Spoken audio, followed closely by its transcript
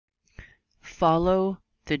Follow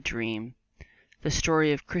the Dream. The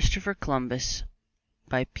Story of Christopher Columbus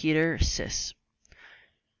by Peter Sis.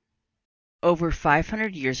 Over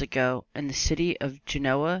 500 years ago, in the city of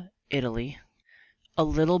Genoa, Italy, a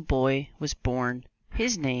little boy was born.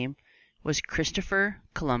 His name was Christopher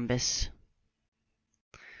Columbus.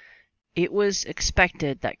 It was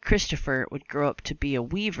expected that Christopher would grow up to be a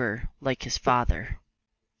weaver like his father.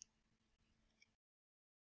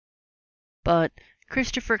 But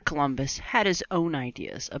Christopher Columbus had his own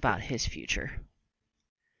ideas about his future.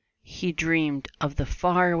 He dreamed of the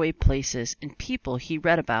faraway places and people he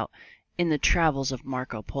read about in the travels of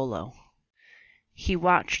Marco Polo. He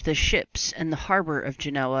watched the ships in the harbor of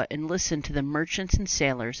Genoa and listened to the merchants and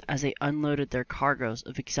sailors as they unloaded their cargoes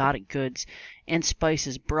of exotic goods and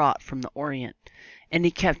spices brought from the Orient, and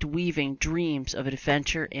he kept weaving dreams of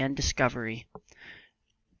adventure and discovery.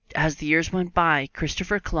 As the years went by,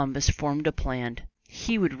 Christopher Columbus formed a plan.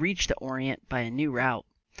 He would reach the Orient by a new route.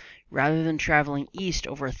 Rather than traveling east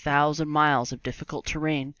over 1,000 miles of difficult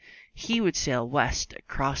terrain, he would sail west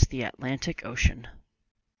across the Atlantic Ocean.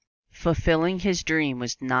 Fulfilling his dream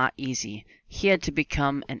was not easy. He had to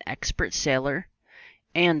become an expert sailor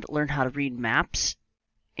and learn how to read maps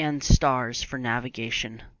and stars for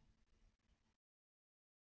navigation.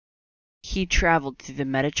 He traveled through the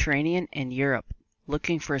Mediterranean and Europe,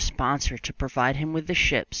 looking for a sponsor to provide him with the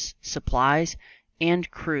ships, supplies,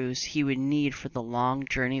 and crews he would need for the long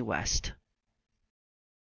journey west.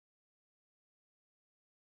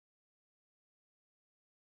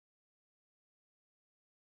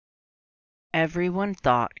 Everyone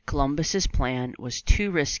thought Columbus's plan was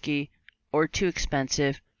too risky, or too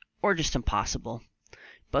expensive, or just impossible.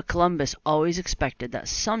 But Columbus always expected that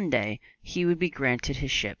someday he would be granted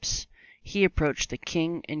his ships. He approached the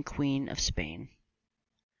King and Queen of Spain.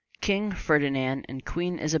 King Ferdinand and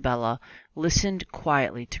Queen Isabella listened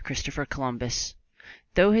quietly to Christopher Columbus.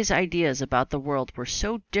 Though his ideas about the world were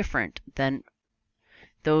so different than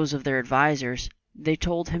those of their advisors, they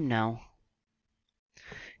told him no.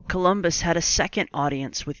 Columbus had a second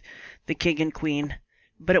audience with the King and Queen,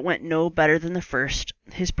 but it went no better than the first.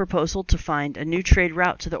 His proposal to find a new trade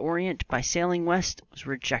route to the Orient by sailing west was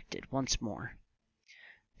rejected once more.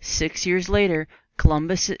 6 years later,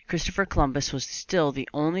 Christopher Columbus was still the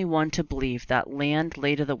only one to believe that land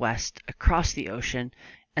lay to the west, across the ocean,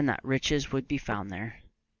 and that riches would be found there.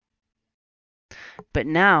 But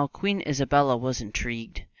now Queen Isabella was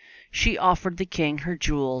intrigued. She offered the king her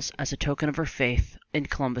jewels as a token of her faith in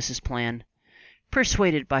Columbus's plan.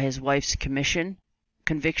 Persuaded by his wife's conviction,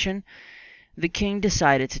 the king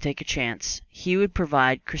decided to take a chance. He would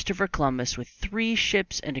provide Christopher Columbus with 3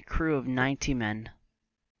 ships and a crew of 90 men.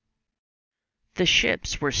 The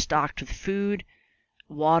ships were stocked with food,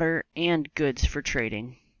 water, and goods for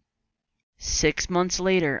trading. 6 months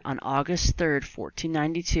later, on August 3rd,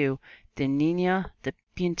 1492, the Nina, the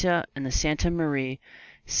Pinta, and the Santa Maria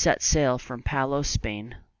set sail from Palos,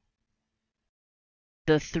 Spain.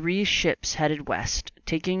 The 3 ships headed west,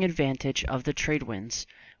 taking advantage of the trade winds,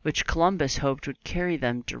 which Columbus hoped would carry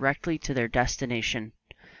them directly to their destination.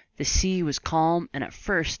 The sea was calm, and at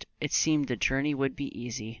first it seemed the journey would be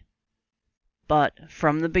easy. But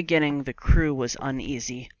from the beginning the crew was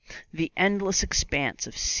uneasy. The endless expanse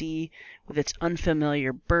of sea, with its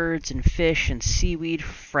unfamiliar birds and fish and seaweed,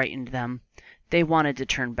 frightened them. They wanted to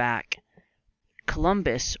turn back.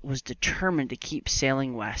 Columbus was determined to keep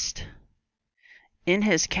sailing west. In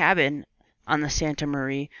his cabin on the Santa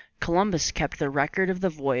Maria, Columbus kept the record of the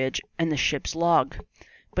voyage and the ship's log.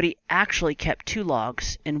 But he actually kept 2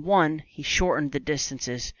 logs. In one, he shortened the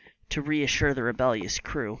distances to reassure the rebellious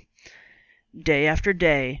crew. Day after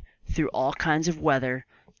day, through all kinds of weather,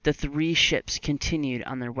 the 3 ships continued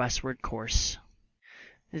on their westward course.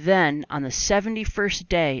 Then, on the 71st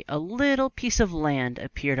day, a little piece of land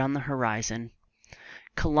appeared on the horizon.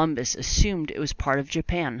 Columbus assumed it was part of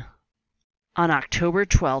Japan. On October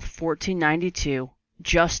 12, 1492,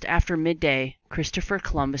 just after midday, Christopher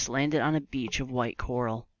Columbus landed on a beach of white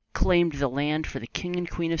coral, claimed the land for the King and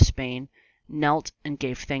Queen of Spain, knelt and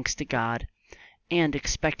gave thanks to God, and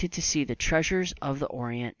expected to see the treasures of the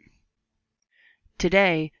Orient.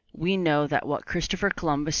 Today, we know that what Christopher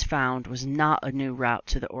Columbus found was not a new route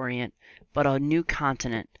to the Orient, but a new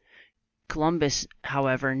continent. Columbus,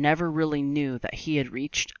 however, never really knew that he had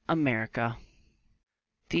reached America.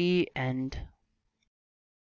 The end.